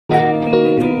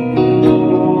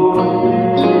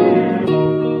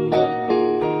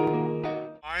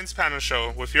China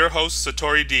Show with your host,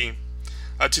 SatoriD.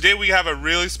 Today we have a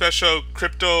really special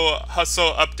crypto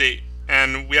hustle update,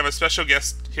 and we have a special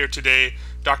guest here today,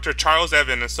 Dr. Charles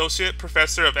Evan, Associate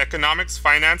Professor of Economics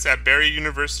Finance at Barry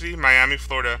University, Miami,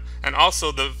 Florida, and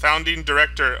also the founding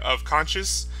director of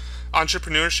Conscious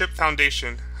Entrepreneurship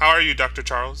Foundation. How are you, Dr.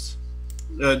 Charles?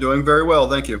 Doing very well,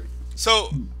 thank you. So,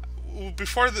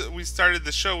 before we started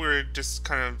the show, we were just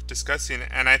kind of discussing,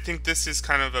 and I think this is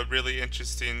kind of a really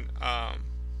interesting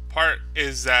part,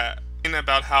 is that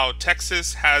about how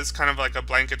Texas has kind of like a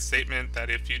blanket statement that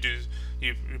if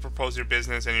you propose your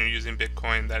business and you're using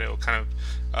Bitcoin, that it will kind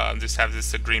of just have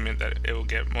this agreement that it will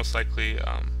get most likely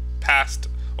passed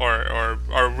or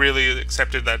really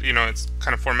accepted, that it's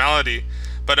kind of formality.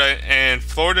 But in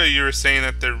Florida, you were saying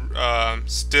that they're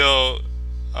still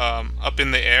up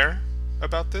in the air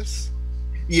about this?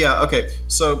 Yeah, okay.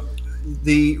 So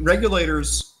the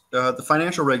regulators, the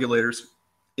financial regulators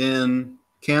in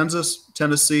Kansas,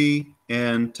 Tennessee,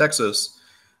 and Texas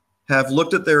have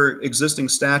looked at their existing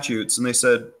statutes and they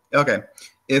said, okay,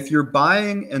 if you're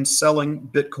buying and selling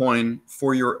Bitcoin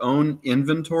for your own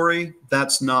inventory,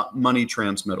 that's not money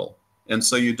transmittal. And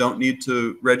so you don't need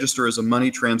to register as a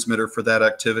money transmitter for that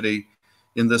activity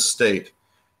in this state.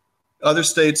 Other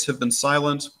states have been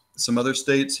silent. Some other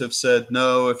states have said,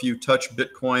 no, if you touch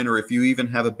Bitcoin or if you even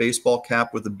have a baseball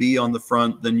cap with a B on the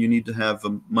front, then you need to have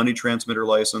a money transmitter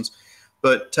license.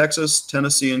 But Texas,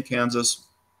 Tennessee, and Kansas,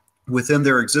 within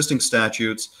their existing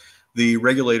statutes, the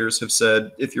regulators have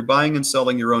said, if you're buying and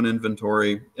selling your own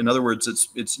inventory, in other words,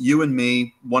 it's you and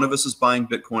me, one of us is buying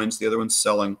Bitcoins, the other one's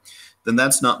selling, then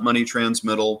that's not money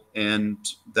transmittal and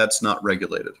that's not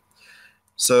regulated.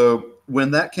 So when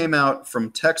that came out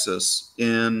from Texas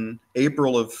in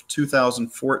April of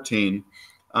 2014,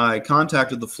 I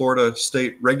contacted the Florida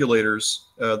state regulators,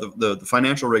 the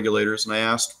financial regulators, and I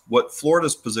asked what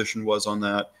Florida's position was on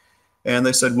that. And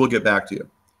they said, we'll get back to you.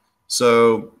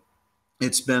 So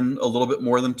it's been a little bit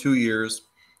more than 2 years.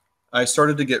 I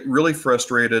started to get really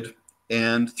frustrated.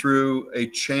 And through a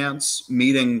chance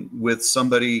meeting with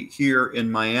somebody here in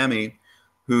Miami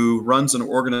who runs an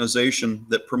organization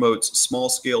that promotes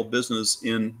small-scale business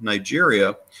in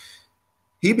Nigeria,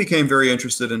 he became very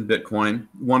interested in Bitcoin,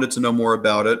 wanted to know more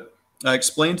about it. I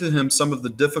explained to him some of the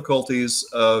difficulties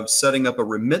of setting up a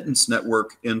remittance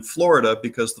network in Florida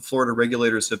because the Florida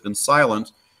regulators have been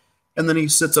silent. And then he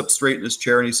sits up straight in his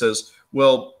chair and he says,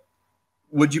 well,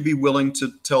 would you be willing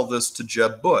to tell this to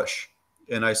Jeb Bush?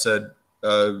 And I said,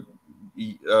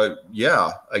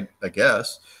 yeah, I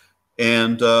guess.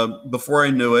 And before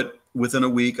I knew it, within a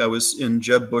week, I was in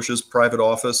Jeb Bush's private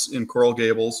office in Coral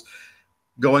Gables,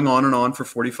 going on and on for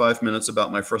 45 minutes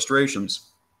about my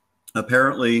frustrations.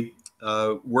 Apparently,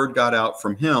 word got out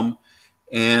from him,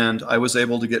 and I was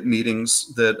able to get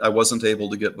meetings that I wasn't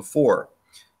able to get before.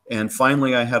 And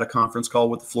finally, I had a conference call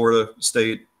with the Florida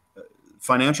state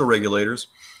financial regulators.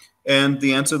 And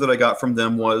the answer that I got from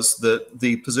them was that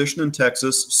the position in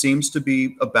Texas seems to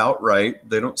be about right.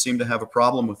 They don't seem to have a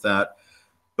problem with that.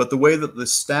 But the way that the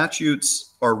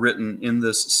statutes are written in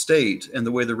this state and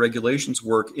the way the regulations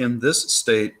work in this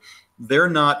state, they're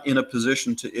not in a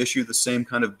position to issue the same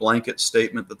kind of blanket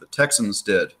statement that the Texans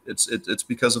did. It's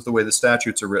because of the way the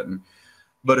statutes are written.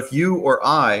 But if you or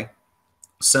I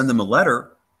send them a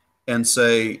letter and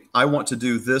say, I want to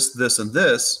do this, this, and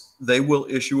this, they will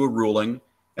issue a ruling.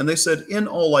 And they said, in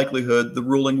all likelihood, the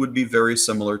ruling would be very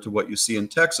similar to what you see in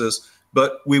Texas,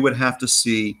 but we would have to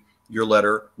see your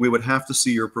letter, we would have to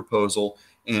see your proposal,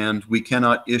 and we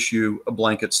cannot issue a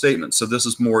blanket statement. So this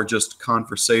is more just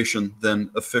conversation than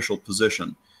official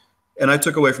position. And I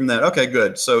took away from that, okay,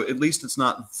 good. So at least it's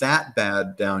not that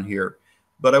bad down here.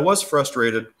 But I was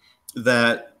frustrated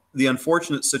that the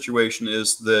unfortunate situation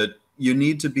is that you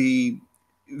need to be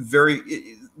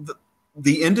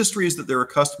the industries that they're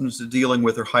accustomed to dealing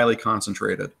with are highly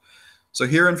concentrated. So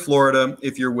here in Florida,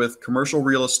 if you're with commercial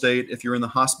real estate, if you're in the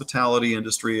hospitality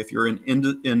industry, if you're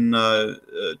in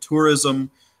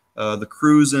tourism, the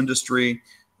cruise industry,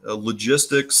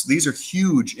 logistics, these are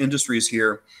huge industries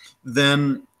here,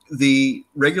 then the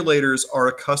regulators are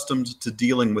accustomed to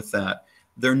dealing with that.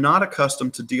 They're not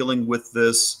accustomed to dealing with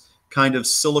this kind of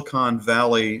Silicon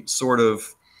Valley sort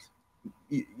of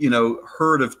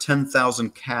herd of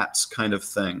 10,000 cats kind of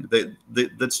thing.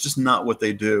 That's just not what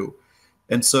they do.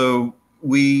 And so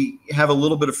we have a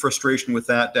little bit of frustration with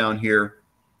that down here.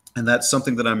 And that's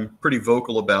something that I'm pretty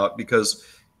vocal about because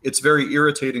it's very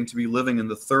irritating to be living in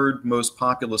the third most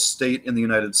populous state in the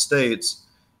United States.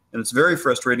 And it's very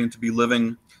frustrating to be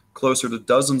living closer to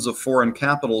dozens of foreign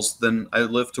capitals than I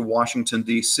live to Washington,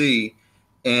 D.C.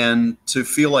 and to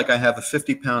feel like I have a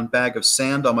 50-pound bag of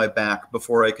sand on my back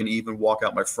before I can even walk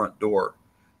out my front door.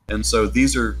 And so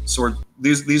these are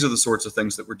the sorts of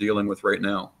things that we're dealing with right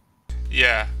now.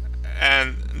 Yeah,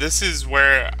 and this is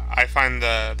where I find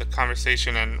the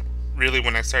conversation, and really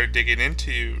when I started digging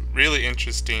into you, really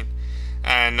interesting.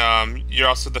 And you're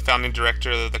also the founding director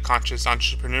of the Conscious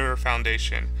Entrepreneur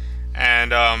Foundation.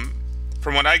 And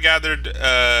from what I gathered,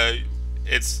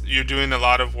 it's you're doing a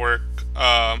lot of work,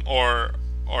 or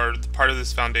part of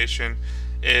this foundation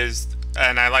is,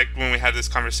 and I like when we had this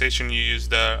conversation, you used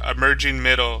the emerging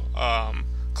middle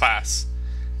class,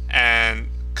 and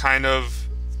kind of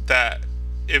that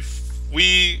if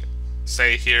we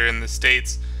say here in the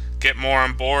States get more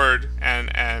on board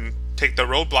and take the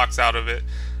roadblocks out of it,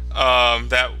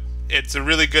 that it's a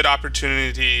really good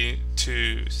opportunity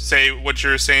to say what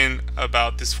you're saying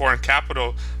about this foreign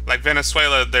capital. Like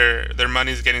Venezuela, their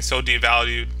money is getting so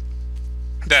devalued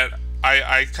that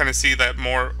I kind of see that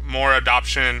more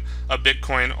adoption of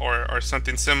Bitcoin or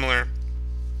something similar.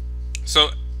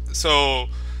 So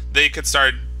they could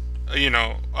start,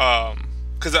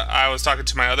 because I was talking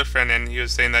to my other friend and he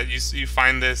was saying that you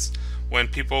find this when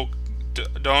people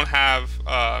don't have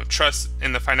trust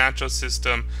in the financial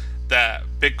system, that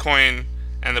Bitcoin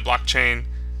and the blockchain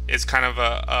is kind of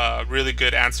a really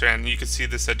good answer, and you can see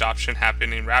this adoption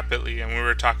happening rapidly. And we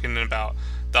were talking about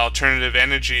the alternative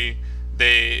energy.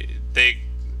 They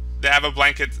have a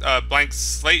blank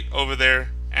slate over there,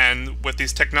 and with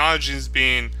these technologies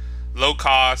being low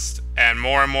cost and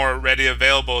more ready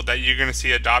available, that you're going to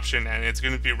see adoption, and it's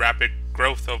going to be rapid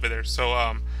growth over there. So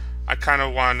I kind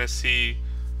of want to see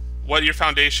what your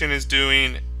foundation is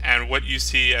doing and what you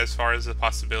see as far as the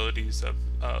possibilities of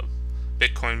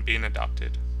Bitcoin being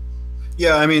adopted.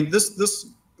 Yeah, I mean,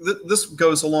 this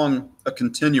goes along a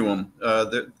continuum.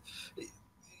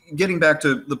 Getting back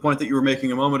to the point that you were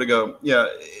making a moment ago, yeah,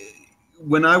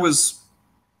 when I was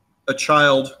a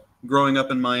child growing up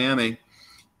in Miami,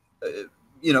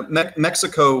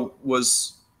 Mexico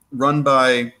was run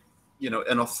by,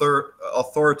 an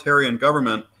authoritarian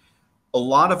government. A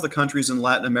lot of the countries in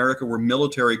Latin America were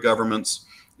military governments.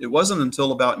 It wasn't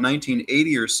until about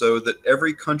 1980 or so that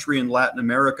every country in Latin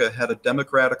America had a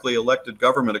democratically elected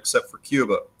government except for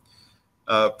Cuba.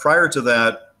 Prior to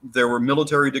that, there were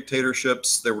military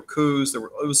dictatorships, there were coups, it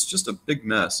was just a big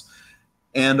mess.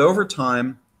 And over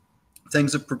time,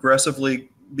 things have progressively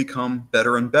become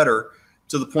better and better,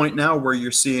 to the point now where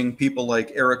you're seeing people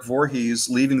like Eric Voorhees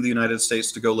leaving the United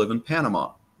States to go live in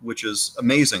Panama, which is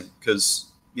amazing because,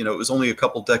 it was only a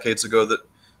couple decades ago that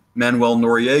Manuel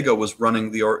Noriega was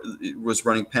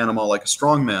running Panama like a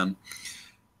strongman.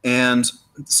 And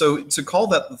so to call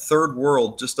that the third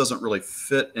world just doesn't really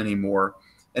fit anymore.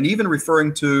 And even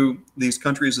referring to these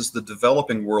countries as the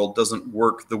developing world doesn't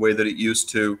work the way that it used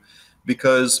to,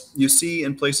 because you see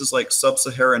in places like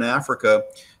sub-Saharan Africa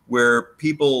where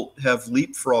people have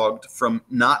leapfrogged from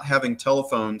not having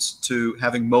telephones to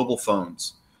having mobile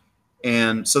phones.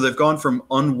 And so they've gone from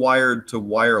unwired to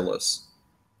wireless.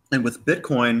 And with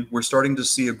Bitcoin, we're starting to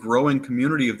see a growing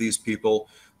community of these people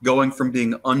going from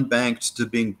being unbanked to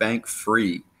being bank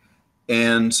free.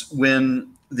 And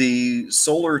when the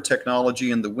solar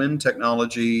technology and the wind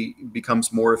technology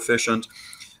becomes more efficient,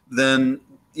 then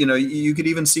you could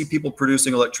even see people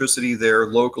producing electricity there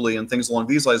locally and things along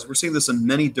these lines. We're seeing this in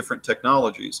many different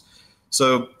technologies.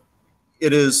 So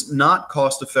it is not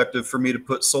cost effective for me to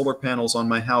put solar panels on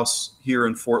my house here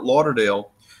in Fort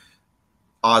Lauderdale,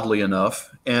 oddly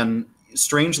enough. And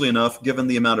strangely enough, given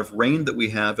the amount of rain that we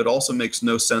have, it also makes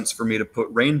no sense for me to put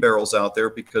rain barrels out there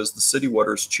because the city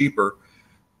water is cheaper.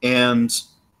 And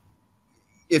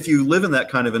if you live in that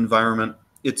kind of environment,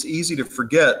 it's easy to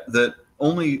forget that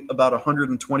only about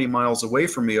 120 miles away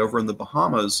from me over in the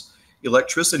Bahamas,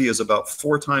 electricity is about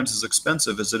 4 times as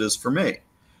expensive as it is for me.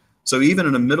 So even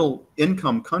in a middle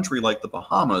income country like the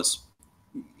Bahamas,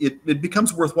 it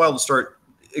becomes worthwhile to start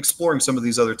exploring some of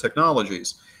these other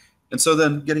technologies. And so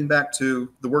then getting back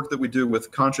to the work that we do with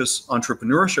Conscious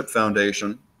Entrepreneurship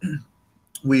Foundation,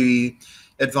 we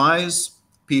advise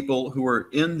people who are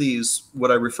in these,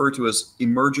 what I refer to as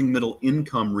emerging middle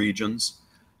income regions,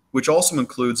 which also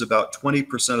includes about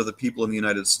 20% of the people in the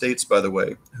United States, by the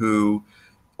way, who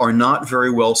are not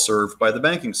very well served by the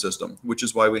banking system, which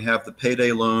is why we have the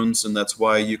payday loans, and that's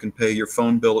why you can pay your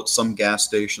phone bill at some gas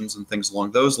stations and things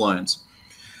along those lines,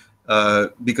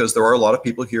 because there are a lot of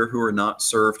people here who are not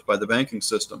served by the banking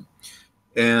system.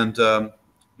 And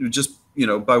just,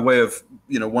 by way of,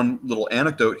 one little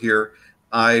anecdote here,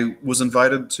 I was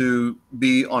invited to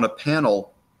be on a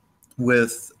panel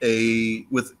with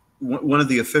one of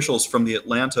the officials from the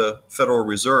Atlanta Federal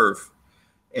Reserve,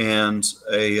 and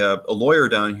a lawyer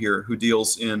down here who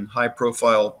deals in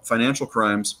high-profile financial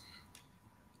crimes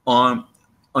on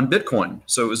Bitcoin.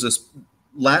 So it was this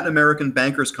Latin American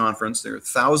bankers conference. There are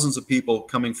thousands of people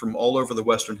coming from all over the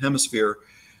Western Hemisphere,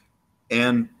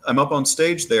 and I'm up on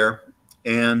stage there,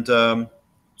 and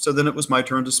so then it was my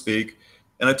turn to speak,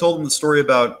 and I told them the story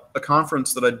about a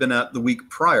conference that I'd been at the week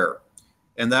prior,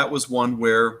 and that was one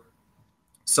where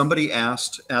somebody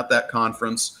asked at that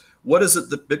conference, what is it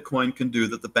that Bitcoin can do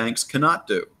that the banks cannot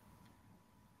do?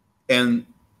 And,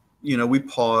 we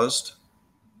paused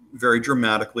very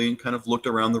dramatically and kind of looked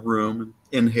around the room and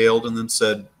inhaled and then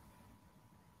said,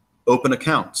 open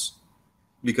accounts,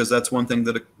 because that's one thing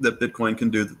that Bitcoin can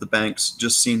do that the banks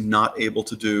just seem not able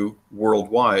to do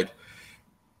worldwide.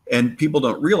 And people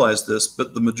don't realize this,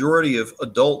 but the majority of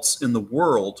adults in the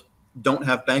world don't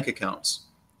have bank accounts.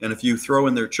 And if you throw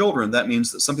in their children, that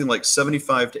means that something like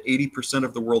 75 to 80%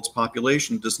 of the world's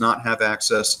population does not have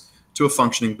access to a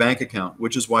functioning bank account,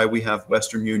 which is why we have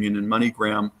Western Union and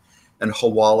MoneyGram and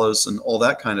Hawalas and all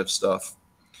that kind of stuff.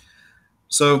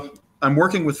 So I'm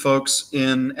working with folks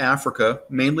in Africa,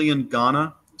 mainly in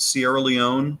Ghana, Sierra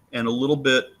Leone, and a little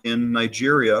bit in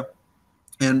Nigeria,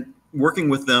 and working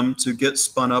with them to get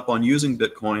spun up on using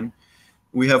Bitcoin.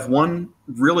 We have one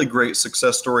really great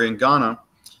success story in Ghana.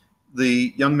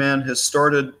 The young man has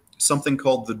started something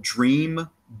called the Dream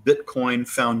Bitcoin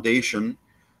Foundation,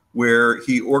 where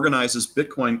he organizes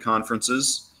Bitcoin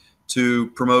conferences to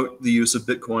promote the use of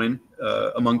Bitcoin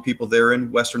among people there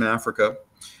in Western Africa.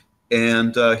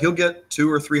 And he'll get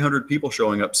 200 or 300 people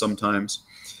showing up sometimes.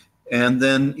 And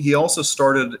then he also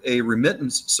started a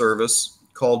remittance service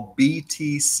called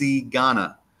BTC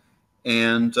Ghana.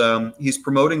 And he's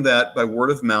promoting that by word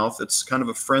of mouth. It's kind of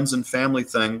a friends and family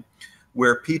thing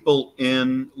where people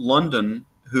in London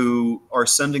who are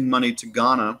sending money to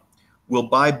Ghana will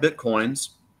buy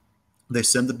Bitcoins. They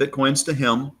send the Bitcoins to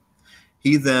him.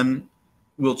 He then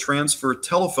will transfer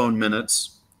telephone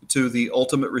minutes to the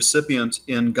ultimate recipient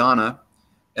in Ghana,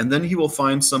 and then he will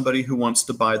find somebody who wants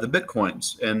to buy the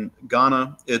Bitcoins. And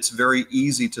Ghana, it's very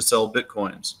easy to sell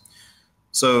Bitcoins.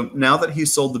 So now that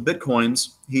he's sold the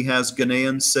Bitcoins, he has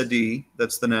Ghanaian cedi,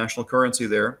 that's the national currency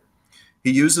there.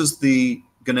 He uses the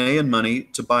Ghanaian money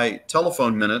to buy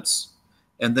telephone minutes,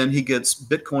 and then he gets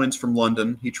Bitcoins from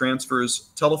London. He transfers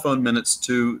telephone minutes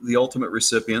to the ultimate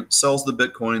recipient, sells the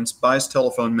Bitcoins, buys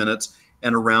telephone minutes,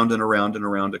 and around and around and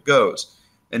around it goes.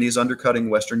 And he's undercutting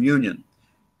Western Union.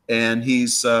 And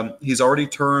he's already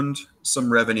turned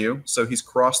some revenue, so he's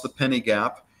crossed the penny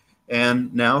gap.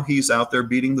 And now he's out there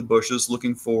beating the bushes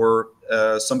looking for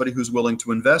somebody who's willing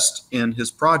to invest in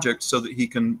his project so that he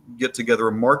can get together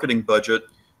a marketing budget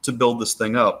to build this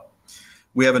thing up.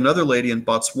 We have another lady in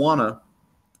Botswana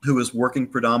who is working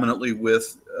predominantly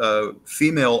with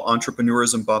female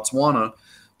entrepreneurs in Botswana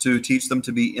to teach them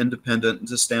to be independent and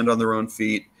to stand on their own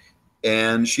feet.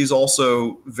 And she's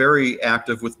also very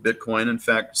active with Bitcoin. In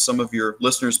fact, some of your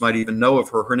listeners might even know of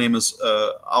her. Her name is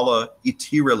Ala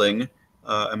Itiriling.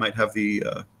 I might have the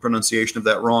pronunciation of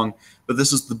that wrong, but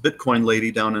this is the Bitcoin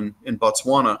lady down in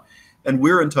Botswana. And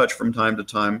we're in touch from time to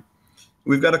time.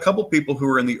 We've got a couple people who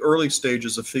are in the early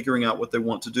stages of figuring out what they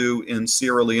want to do in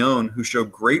Sierra Leone who show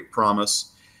great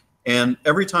promise. And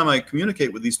every time I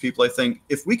communicate with these people, I think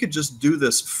if we could just do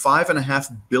this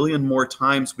 5.5 billion more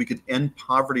times, we could end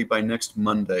poverty by next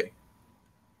Monday.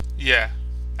 Yeah.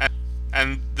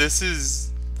 And this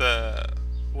is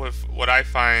what I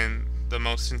find the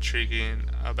most intriguing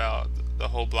about the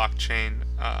whole blockchain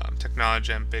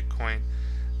technology and Bitcoin,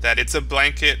 that it's a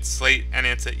blanket slate and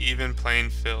it's an even playing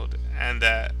field, and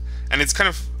it's kind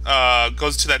of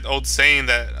goes to that old saying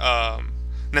that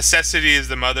necessity is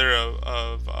the mother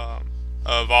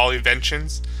of all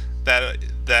inventions. That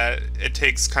it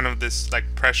takes kind of this like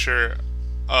pressure.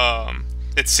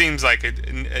 It seems like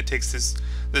it takes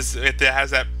this it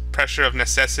has that pressure of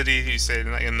necessity. You say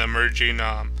in the emerging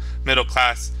middle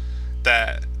class,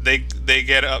 that they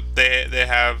get up, they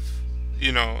have,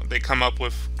 they come up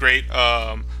with great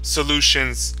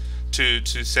solutions to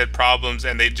said problems,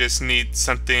 and they just need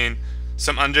some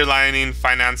underlying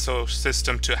financial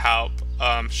system to help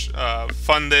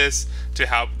fund this, to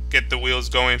help get the wheels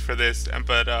going for this.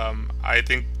 But I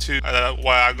think too,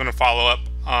 why I'm going to follow up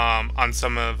on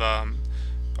some of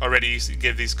already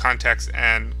give these contexts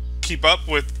and keep up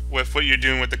with what you're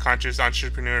doing with the Conscious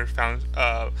Entrepreneur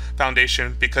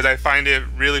Foundation, because I find it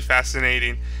really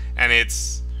fascinating, and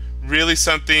it's really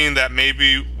something that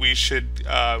maybe we should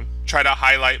try to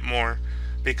highlight more,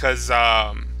 because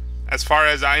as far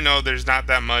as I know, there's not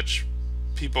that much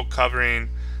people covering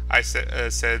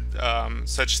said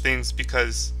such things,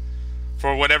 because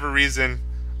for whatever reason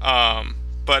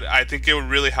but I think it would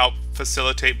really help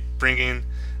facilitate bringing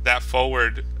that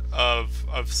forward of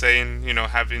saying, you know,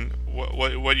 having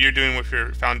what you're doing with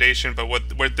your foundation, but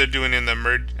what they're doing in the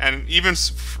merge, and even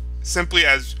simply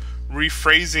as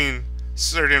rephrasing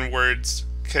certain words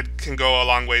can go a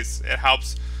long ways. It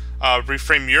helps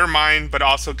reframe your mind, but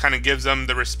also kind of gives them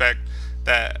the respect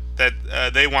that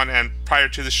they want. And prior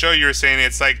to the show, you were saying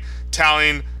it's like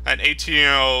telling an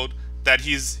 18-year-old that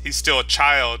he's still a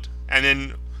child, and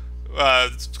then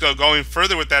going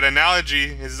further with that analogy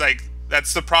is like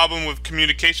that's the problem with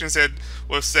communication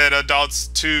with said adults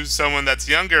to someone that's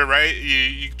younger, right?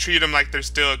 You treat them like they're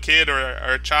still a kid or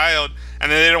a child, and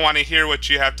then they don't want to hear what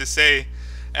you have to say,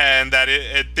 and that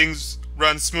things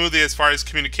run smoothly as far as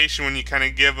communication when you kind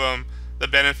of give them the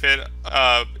benefit,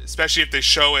 especially if they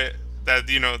show it that,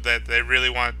 you know, that they really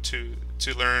want to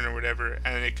learn or whatever,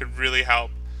 and it could really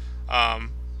help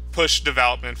push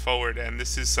development forward. And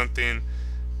this is something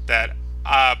that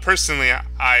personally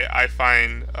I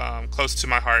find close to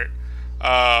my heart.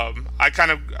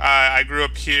 I grew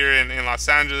up here in Los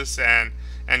Angeles, and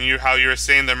how you were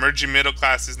saying the emerging middle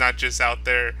class is not just out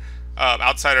there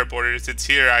outside our borders. It's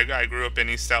here. I grew up in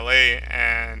East LA,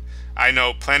 and I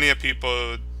know plenty of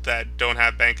people that don't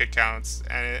have bank accounts,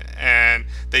 and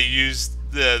they use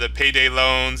the payday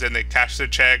loans, and they cash their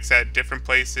checks at different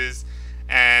places.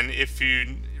 And if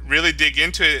you really dig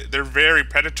into it, they're very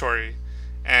predatory,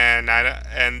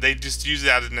 and they just use it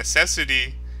out of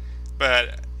necessity.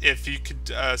 But if you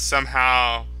could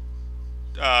somehow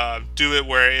do it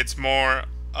where it's more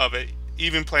of an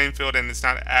even playing field and it's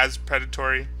not as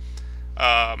predatory,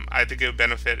 I think it would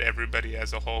benefit everybody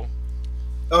as a whole.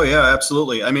 Oh yeah,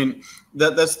 absolutely. I mean,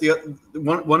 that's the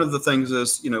one of the things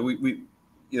is, you know, we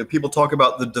people talk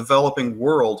about the developing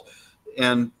world,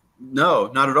 and no,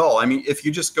 not at all. I mean, if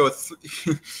you just go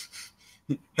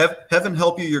heaven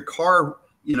help you, your car,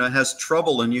 you know, has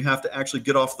trouble and you have to actually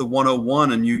get off the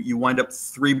 101 and you wind up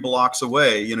 3 blocks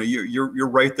away. You know, you're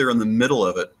right there in the middle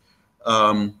of it.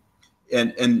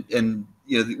 And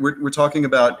you know, we're talking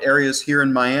about areas here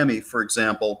in Miami, for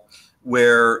example,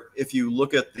 where if you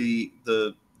look at the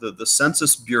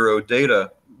Census Bureau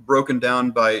data broken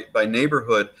down by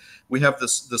neighborhood, we have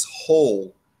this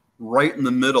hole right in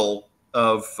the middle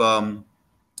of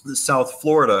South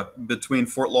Florida between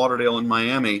Fort Lauderdale and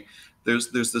Miami.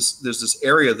 There's this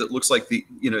area that looks like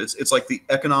it's like the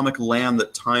economic land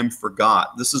that time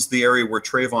forgot. This is the area where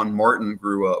Trayvon Martin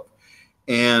grew up,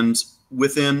 and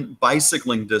within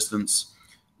bicycling distance,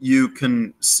 you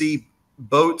can see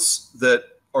boats that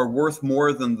are worth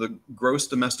more than the gross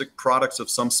domestic products of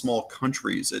some small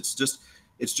countries. It's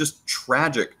just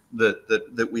tragic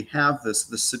that we have this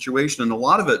situation, and a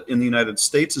lot of it in the United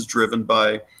States is driven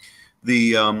by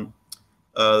the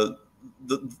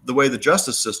way the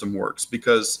justice system works.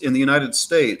 Because in the United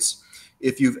States,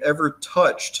 if you've ever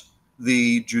touched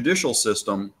the judicial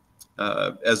system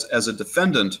as a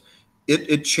defendant,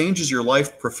 it changes your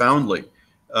life profoundly.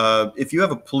 If you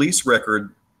have a police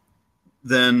record,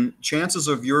 then chances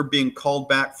of your being called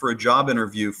back for a job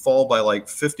interview fall by like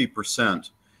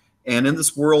 50%. And in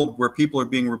this world where people are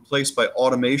being replaced by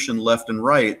automation left and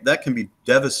right, that can be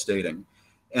devastating.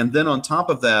 And then on top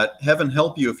of that, heaven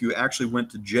help you if you actually went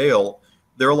to jail.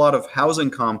 There are a lot of housing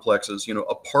complexes, you know,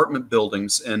 apartment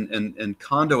buildings and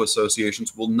condo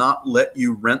associations will not let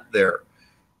you rent there.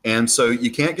 And so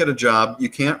you can't get a job, you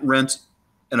can't rent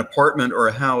an apartment or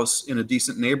a house in a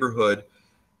decent neighborhood.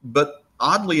 But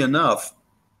oddly enough,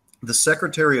 the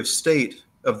Secretary of State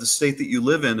of the state that you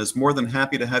live in is more than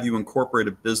happy to have you incorporate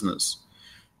a business.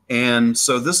 And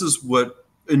so this is what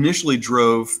initially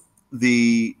drove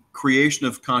the creation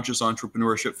of Conscious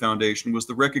Entrepreneurship Foundation, was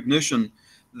the recognition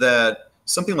that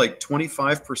something like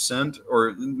 25%,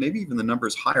 or maybe even the number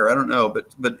is higher, I don't know,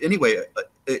 but anyway,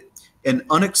 an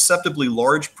unacceptably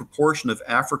large proportion of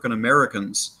African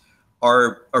Americans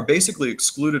are basically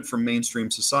excluded from mainstream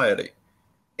society.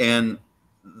 And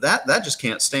that just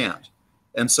can't stand.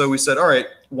 And so we said, all right,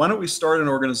 why don't we start an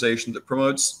organization that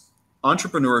promotes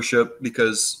entrepreneurship,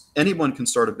 because anyone can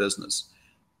start a business.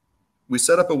 We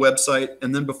set up a website,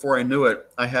 and then before I knew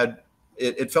it,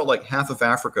 it felt like half of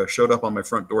Africa showed up on my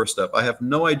front doorstep. I have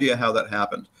no idea how that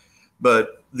happened,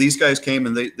 but these guys came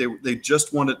and they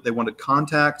just wanted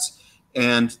contacts,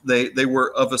 and they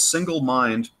were of a single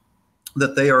mind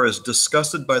that they are as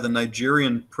disgusted by the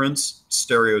Nigerian prince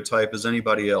stereotype as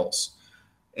anybody else.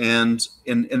 And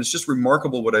it's just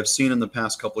remarkable what I've seen in the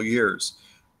past couple of years.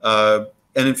 And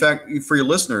in fact, for your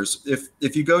listeners,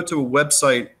 if you go to a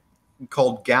website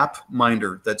called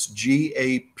Gapminder, that's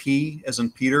GAP as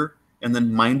in Peter, and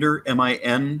then Minder,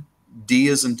 MIND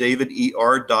as in David,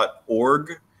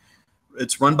 ER.org.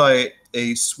 It's run by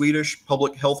a Swedish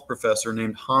public health professor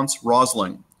named Hans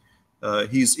Rosling.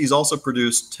 He's also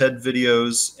produced TED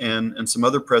videos and some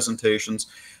other presentations,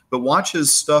 but watch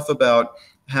his stuff about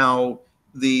how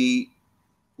the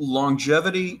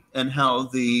longevity and how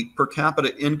the per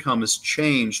capita income has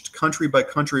changed country by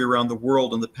country around the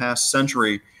world in the past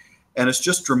century. And it's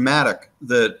just dramatic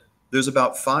that there's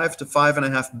about 5 to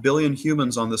 5.5 billion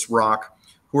humans on this rock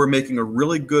who are making a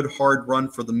really good hard run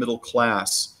for the middle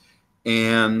class.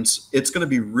 And it's going to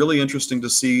be really interesting to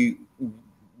see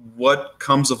what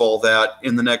comes of all that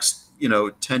in the next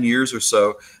 10 years or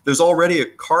so. There's already a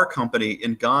car company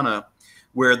in Ghana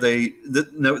where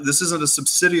no, this isn't a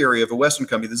subsidiary of a Western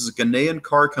company. This is a Ghanaian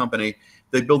car company.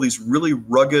 They build these really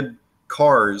rugged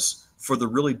cars for the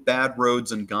really bad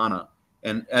roads in Ghana.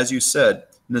 And as you said,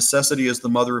 necessity is the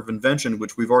mother of invention,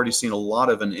 which we've already seen a lot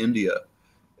of in India.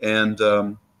 And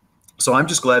so I'm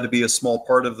just glad to be a small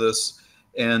part of this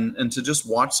and to just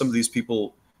watch some of these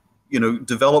people,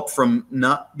 develop from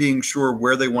not being sure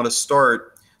where they want to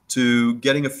start to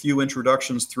getting a few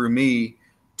introductions through me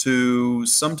to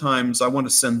sometimes I want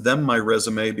to send them my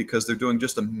resume because they're doing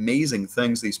just amazing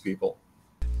things, these people.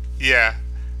 Yeah,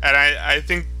 and I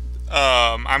think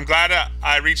I'm glad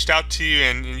I reached out to you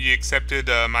and you accepted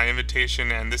my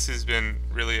invitation, and this has been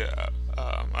really a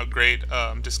great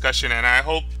discussion, and I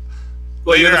hope.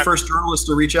 Well, you're the first journalist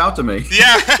to reach out to me.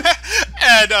 Yeah,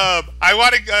 and I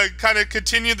want to kind of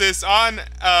continue this on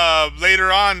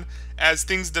later on as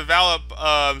things develop,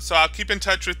 so I'll keep in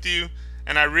touch with you.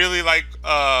 And I really like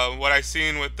what I've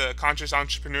seen with the Conscious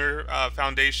Entrepreneur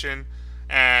Foundation,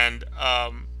 and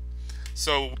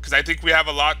so because I think we have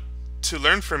a lot to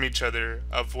learn from each other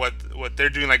of what they're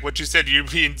doing. Like what you said, you're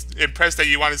being impressed that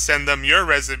you want to send them your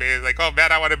resume. Like, oh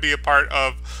man, I want to be a part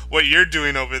of what you're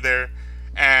doing over there.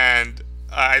 And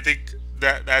I think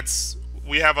that's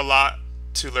we have a lot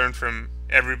to learn from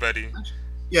everybody.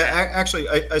 Yeah, actually,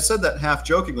 I said that half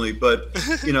jokingly, but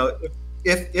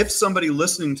if somebody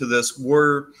listening to this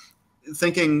were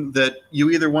thinking that you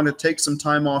either want to take some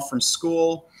time off from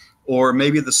school, or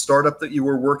maybe the startup that you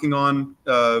were working on,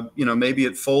 maybe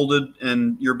it folded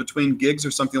and you're between gigs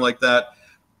or something like that,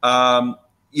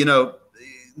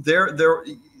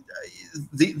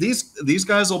 these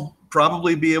guys will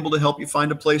probably be able to help you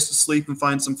find a place to sleep and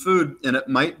find some food. And it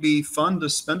might be fun to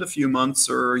spend a few months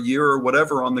or a year or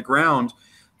whatever on the ground,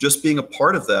 just being a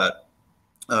part of that.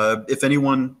 If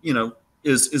anyone,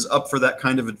 is up for that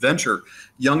kind of adventure,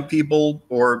 young people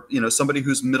or, somebody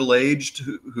who's middle-aged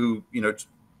who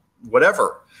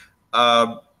whatever,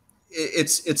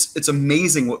 it's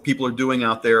amazing what people are doing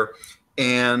out there.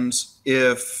 And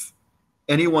if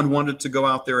anyone wanted to go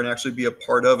out there and actually be a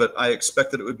part of it, I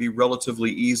expect that it would be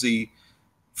relatively easy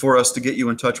for us to get you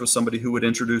in touch with somebody who would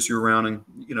introduce you around and,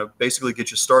 basically get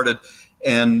you started.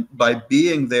 And by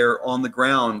being there on the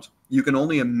ground, you can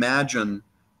only imagine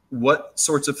what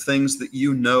sorts of things that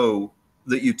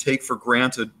that you take for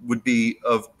granted would be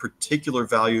of particular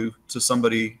value to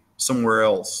somebody somewhere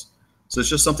else. So it's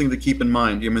just something to keep in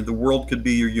mind. I mean, the world could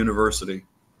be your university.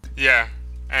 Yeah,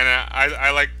 and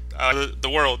I like the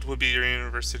world would be your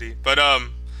university. But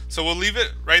so we'll leave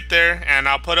it right there, and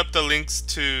I'll put up the links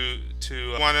to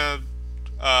want to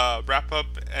wrap up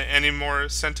any more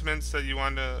sentiments that you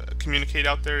want to communicate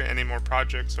out there, any more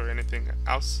projects or anything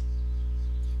else?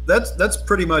 That's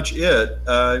pretty much it.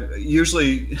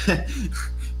 Usually,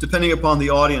 depending upon the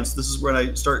audience, this is when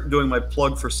I start doing my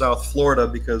plug for South Florida,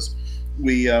 because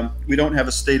we don't have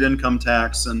a state income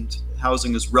tax and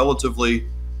housing is relatively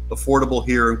affordable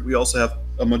here. We also have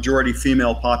a majority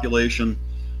female population,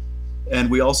 and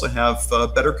we also have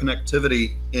better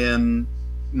connectivity in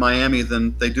Miami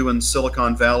than they do in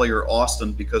Silicon Valley or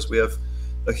Austin, because we have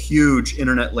a huge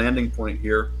internet landing point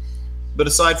here. But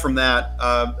aside from that,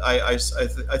 I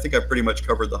think I pretty much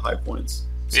covered the high points.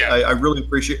 So yeah, I really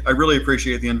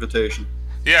appreciate the invitation.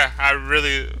 Yeah, I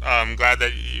really glad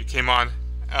that you came on.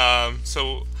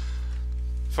 So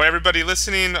for everybody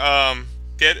listening,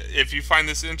 if you find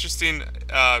this interesting,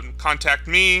 contact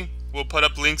me. We'll put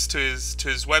up links to his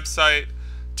website,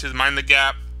 to Mind the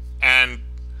Gap, and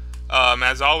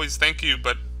as always, thank you.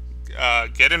 But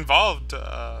get involved.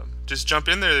 Just jump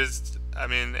in there.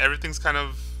 Everything's kind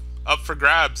of up for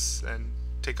grabs, and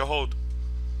take a hold.